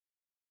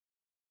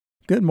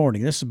Good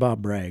morning, this is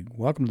Bob Bragg.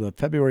 Welcome to the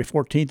February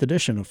 14th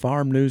edition of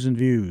Farm News and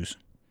Views.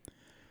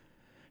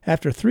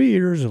 After 3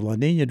 years of La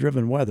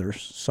Nina-driven weather,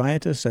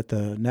 scientists at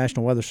the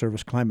National Weather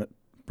Service Climate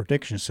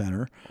Prediction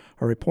Center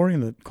are reporting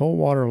that cold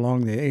water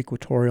along the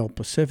equatorial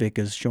Pacific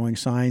is showing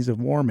signs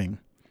of warming.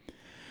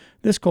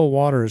 This cold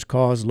water has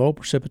caused low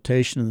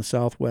precipitation in the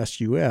southwest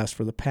U.S.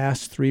 for the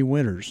past 3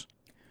 winters.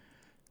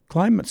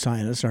 Climate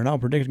scientists are now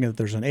predicting that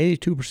there's an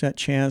 82%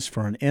 chance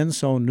for an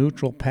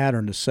ENSO-neutral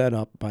pattern to set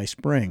up by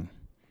spring.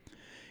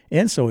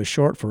 ENSO is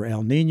short for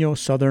El Niño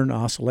Southern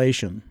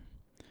Oscillation.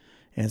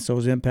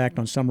 ENSO's impact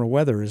on summer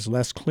weather is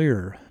less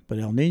clear, but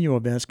El Niño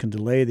events can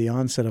delay the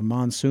onset of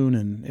monsoon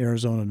in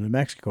Arizona and New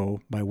Mexico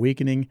by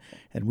weakening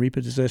and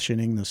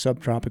repositioning the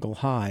subtropical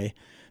high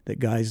that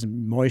guides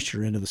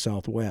moisture into the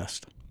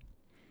southwest.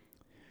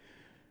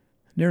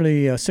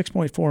 Nearly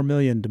 6.4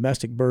 million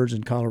domestic birds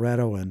in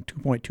Colorado and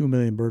 2.2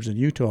 million birds in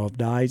Utah have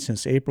died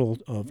since April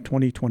of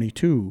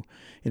 2022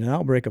 in an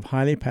outbreak of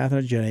highly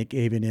pathogenic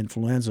avian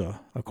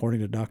influenza, according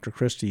to Dr.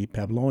 Christy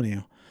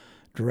Pablonia,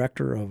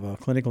 Director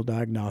of Clinical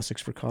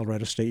Diagnostics for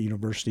Colorado State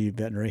University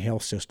Veterinary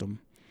Health System.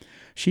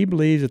 She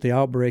believes that the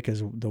outbreak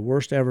is the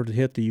worst ever to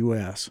hit the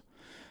U.S.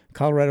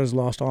 Colorado has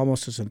lost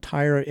almost its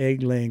entire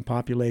egg-laying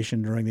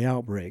population during the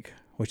outbreak,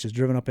 which has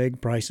driven up egg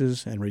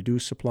prices and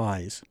reduced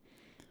supplies.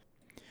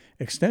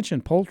 Extension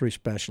poultry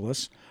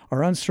specialists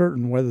are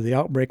uncertain whether the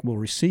outbreak will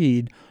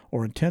recede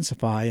or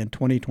intensify in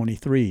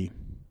 2023.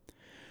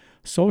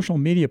 Social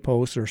media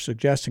posts are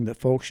suggesting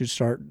that folks should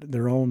start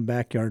their own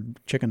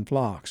backyard chicken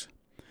flocks.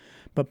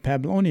 But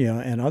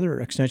Pablonia and other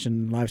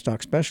extension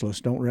livestock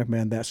specialists don't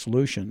recommend that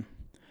solution.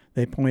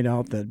 They point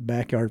out that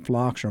backyard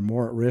flocks are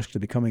more at risk to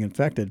becoming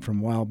infected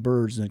from wild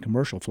birds than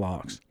commercial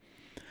flocks.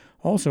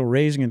 Also,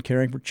 raising and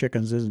caring for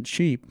chickens isn't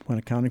cheap when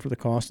accounting for the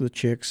cost of the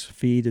chicks,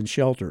 feed, and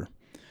shelter.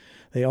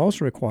 They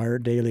also require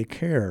daily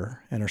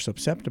care and are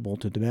susceptible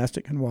to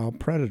domestic and wild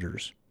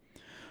predators.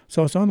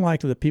 So it's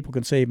unlikely that people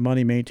can save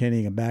money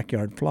maintaining a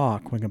backyard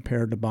flock when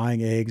compared to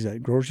buying eggs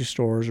at grocery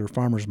stores or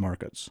farmers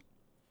markets.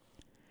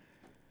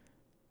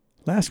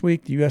 Last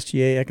week, the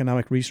USDA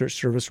Economic Research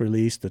Service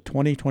released the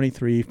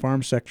 2023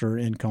 Farm Sector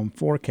Income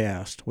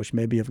Forecast, which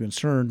may be of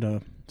concern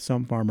to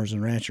some farmers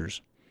and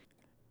ranchers.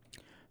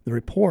 The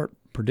report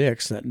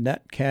predicts that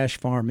net cash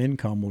farm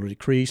income will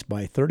decrease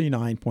by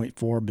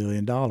 $39.4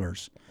 billion.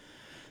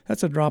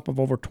 That's a drop of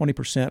over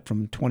 20%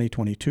 from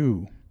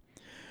 2022.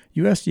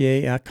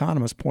 USDA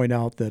economists point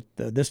out that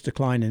this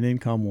decline in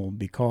income will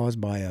be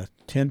caused by a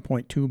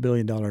 $10.2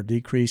 billion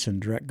decrease in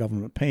direct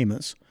government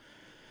payments,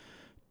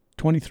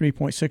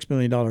 $23.6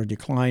 billion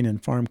decline in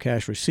farm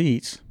cash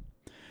receipts,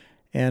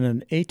 and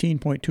an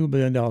 $18.2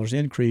 billion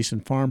increase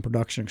in farm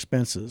production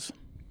expenses.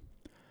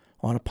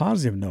 On a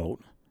positive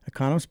note,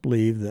 economists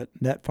believe that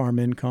net farm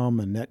income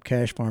and net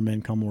cash farm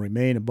income will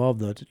remain above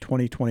the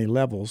 2020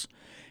 levels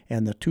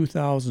and the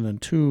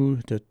 2002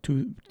 to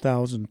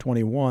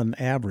 2021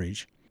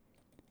 average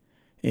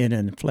in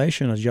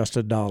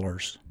inflation-adjusted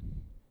dollars.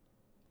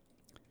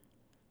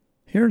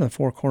 Here in the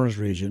Four Corners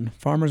region,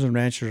 farmers and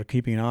ranchers are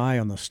keeping an eye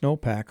on the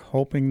snowpack,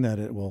 hoping that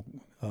it will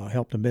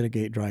help to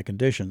mitigate dry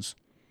conditions.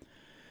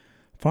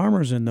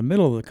 Farmers in the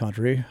middle of the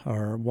country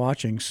are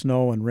watching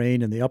snow and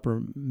rain in the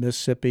upper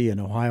Mississippi and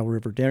Ohio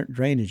River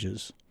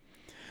drainages.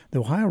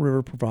 The Ohio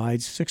River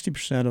provides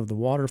 60% of the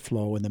water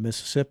flow in the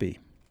Mississippi.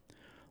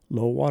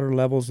 Low water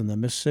levels in the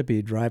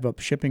Mississippi drive up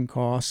shipping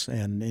costs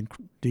and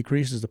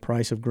decreases the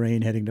price of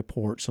grain heading to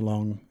ports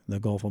along the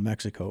Gulf of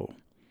Mexico.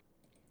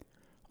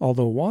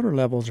 Although water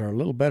levels are a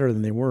little better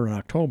than they were in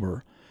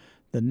October,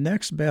 the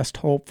next best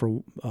hope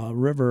for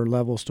river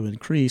levels to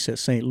increase at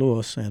St.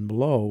 Louis and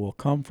below will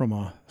come from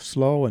a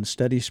slow and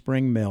steady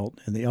spring melt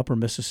in the upper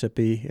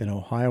Mississippi and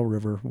Ohio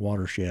River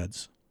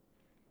watersheds.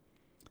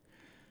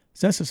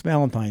 Since it's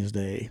Valentine's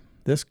Day,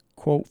 this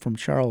quote from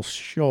Charles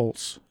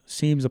Schulz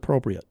seems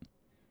appropriate.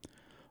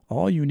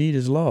 All you need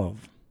is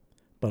love,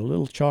 but a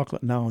little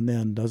chocolate now and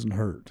then doesn't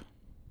hurt.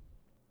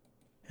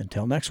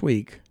 Until next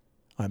week,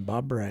 I'm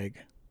Bob Bragg.